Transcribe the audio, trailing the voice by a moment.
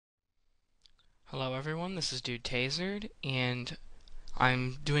Hello everyone, this is dudetazerd, and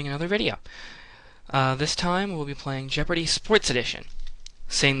I'm doing another video. This time we'll be playing Jeopardy Sports Edition.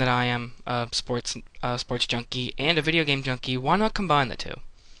 Seeing that I am a sports junkie and a video game junkie, why not combine the two?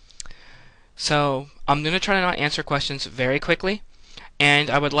 So, I'm going to try to not answer questions very quickly, and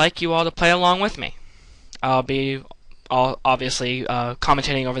I would like you all to play along with me. I'll be obviously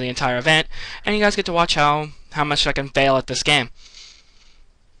commentating over the entire event, and you guys get to watch how much I can fail at this game.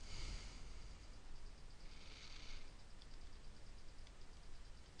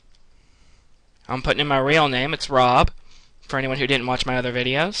 I'm putting in my real name. It's Rob, for anyone who didn't watch my other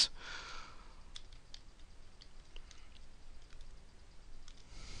videos.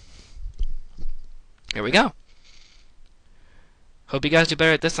 Here we go. Hope you guys do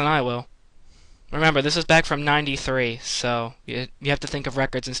better at this than I will. Remember, this is back from '93, so you have to think of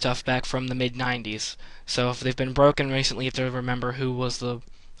records and stuff back from the mid-'90s. So if they've been broken recently, you have to remember who was the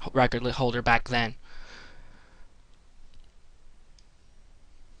record holder back then.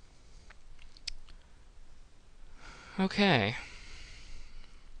 Okay.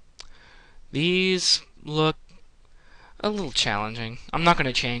 These look a little challenging. I'm not going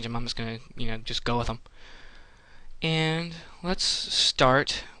to change them. I'm just going to, just go with them. And let's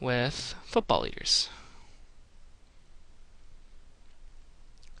start with football leaders.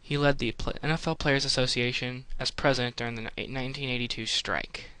 He led the NFL Players Association as president during the 1982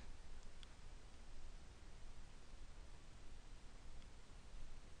 strike.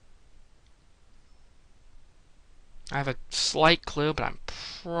 I have a slight clue, but I'm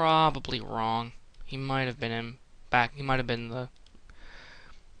probably wrong. He might have been he might have been the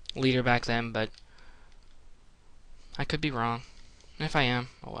leader back then, but I could be wrong. And if I am,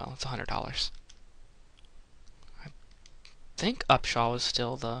 oh well, it's $100. I think Upshaw was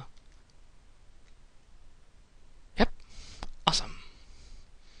still the... Yep. Awesome.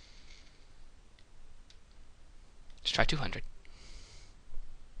 Let's try 200.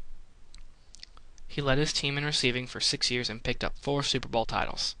 He led his team in receiving for 6 years and picked up 4 Super Bowl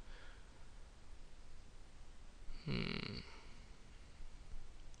titles. I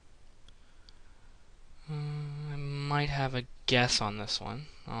might have a guess on this one.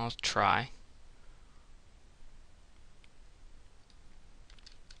 I'll try.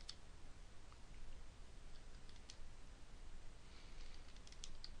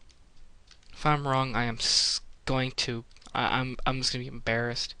 If I'm wrong, I am going to... I'm just going to be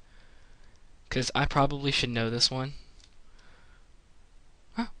embarrassed. Because I probably should know this one.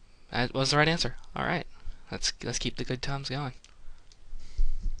 Oh, that was the right answer. Alright. Let's keep the good times going.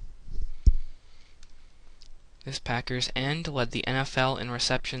 This Packers end led the NFL in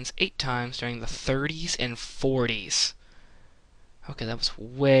receptions 8 times during the 30s and 40s. Okay, that was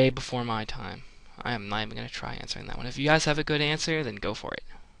way before my time. I am not even going to try answering that one. If you guys have a good answer, then go for it.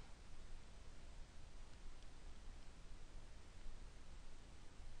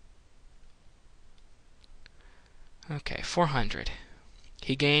 Okay, 400.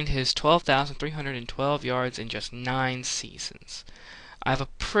 He gained his 12,312 yards in just 9 seasons. I have a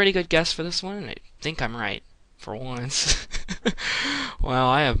pretty good guess for this one, and I think I'm right. For once. Wow,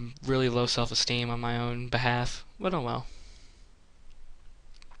 I have really low self-esteem on my own behalf, but oh well.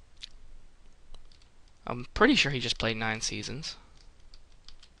 I'm pretty sure he just played 9 seasons.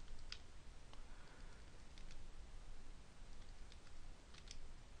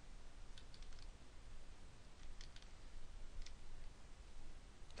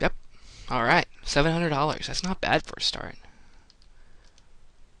 Yep. Alright, $700. That's not bad for a start.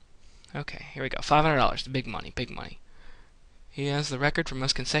 Okay, here we go. $500. Big money, big money. He has the record for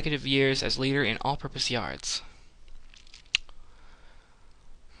most consecutive years as leader in all-purpose yards.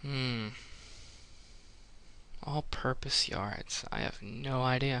 All-purpose yards. I have no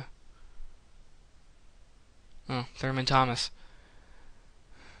idea. Oh, Thurman Thomas.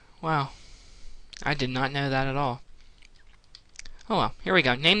 Wow. I did not know that at all. Oh well, here we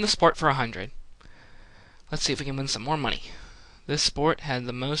go. Name the sport for 100. Let's see if we can win some more money. This sport had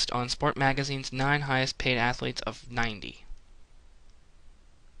the most on Sport Magazine's 9 highest paid athletes of 90.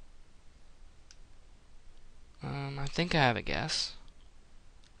 I think I have a guess.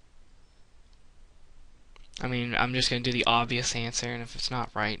 I mean, I'm just going to do the obvious answer, and if it's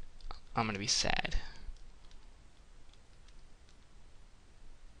not right, I'm going to be sad.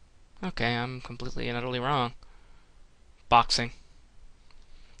 Okay, I'm completely and utterly wrong. Boxing.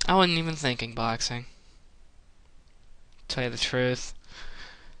 I wasn't even thinking boxing. Tell you the truth,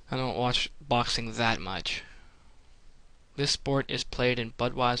 I don't watch boxing that much. This sport is played in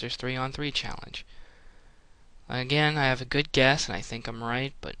Budweiser's 3-on-3 challenge. Again, I have a good guess, and I think I'm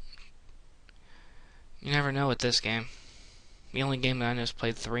right, but you never know with this game. The only game that I know is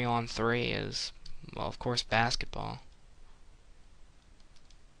played 3-on-3 is Well, of course, basketball.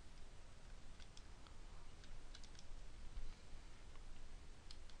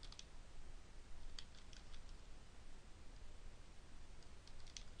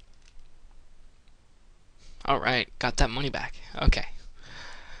 Alright, got that money back. Okay.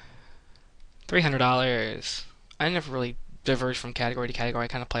 $300. I never really diverge from category to category. I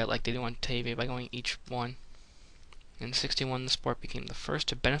kind of play it like they do on TV by going each one. In 61, the sport became the first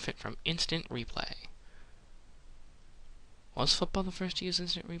to benefit from instant replay. Was football the first to use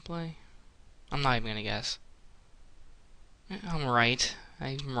instant replay? I'm not even gonna guess. I'm right.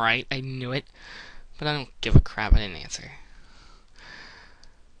 I'm right. I knew it. But I don't give a crap. I didn't answer.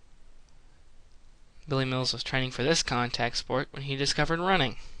 Billy Mills was training for this contact sport when he discovered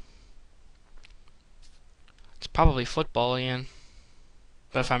running. It's probably football, Ian.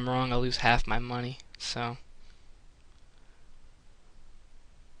 But if I'm wrong, I'll lose half my money. So.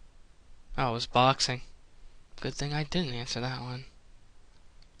 Oh, it was boxing. Good thing I didn't answer that one.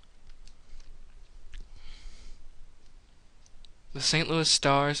 The St. Louis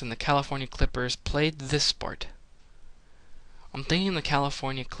Stars and the California Clippers played this sport. I'm thinking the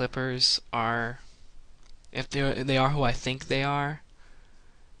California Clippers are, if they are who I think they are,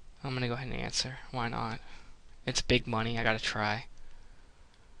 I'm gonna go ahead and answer. Why not? It's big money. I gotta try.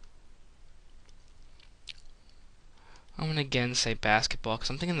 I'm gonna again say basketball because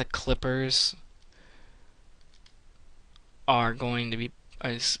I'm thinking the Clippers are going to be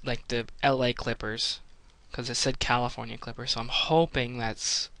like the LA Clippers because it said California Clippers, so I'm hoping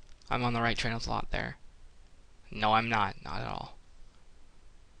I'm on the right train of thought there. No, I'm not. Not at all.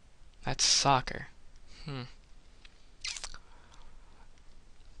 That's soccer.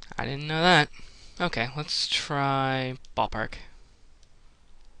 I didn't know that. Okay, let's try ballpark.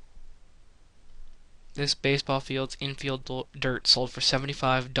 This baseball field's infield dirt sold for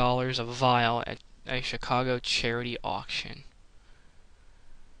 $75 a vial at a Chicago charity auction.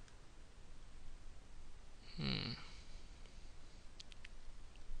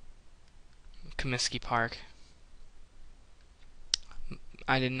 Comiskey Park.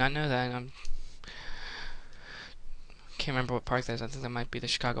 I did not know that. Can't remember what park that is. I think that might be the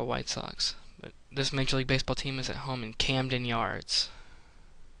Chicago White Sox. But this Major League Baseball team is at home in Camden Yards.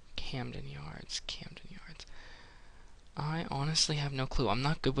 Camden Yards. Camden Yards. I honestly have no clue. I'm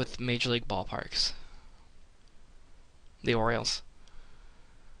not good with Major League ballparks. The Orioles.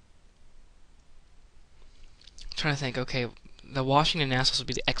 I'm trying to think. Okay, the Washington Nationals would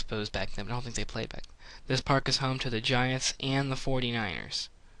be the Expos back then, but I don't think they played back then. This park is home to the Giants and the 49ers.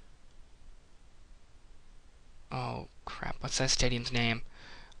 Oh, crap. What's that stadium's name?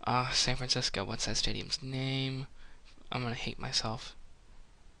 San Francisco. What's that stadium's name? I'm gonna hate myself.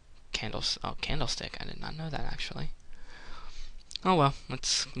 Candlestick. I did not know that, actually. Oh, well.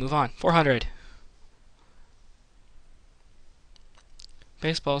 Let's move on. 400.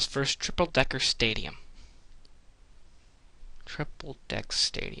 Baseball's first triple-decker stadium. Triple-deck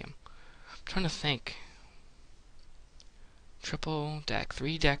stadium. I'm trying to think. Triple-deck,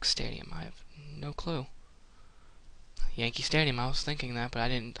 3-deck stadium. I have no clue. Yankee Stadium. I was thinking that, but I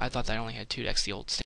didn't. I thought that only had 2 decks. The old stadium.